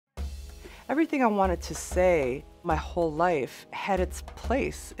Everything I wanted to say my whole life had its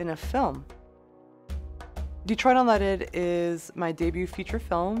place in a film. Detroit Unleaded is my debut feature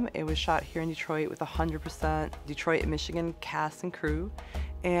film. It was shot here in Detroit with 100% Detroit, Michigan cast and crew.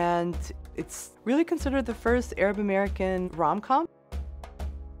 And it's really considered the first Arab American rom-com.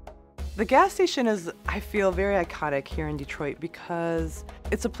 The gas station is, I feel, very iconic here in Detroit because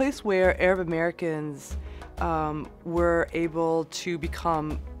it's a place where Arab Americans were able to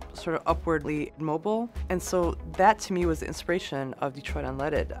become sort of upwardly mobile. And so that to me was the inspiration of Detroit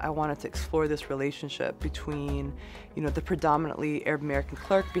Unleaded. I wanted to explore this relationship between, the predominantly Arab American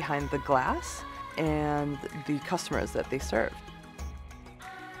clerk behind the glass and the customers that they serve.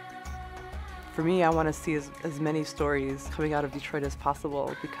 For me, I want to see as many stories coming out of Detroit as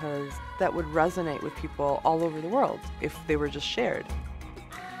possible because that would resonate with people all over the world if they were just shared.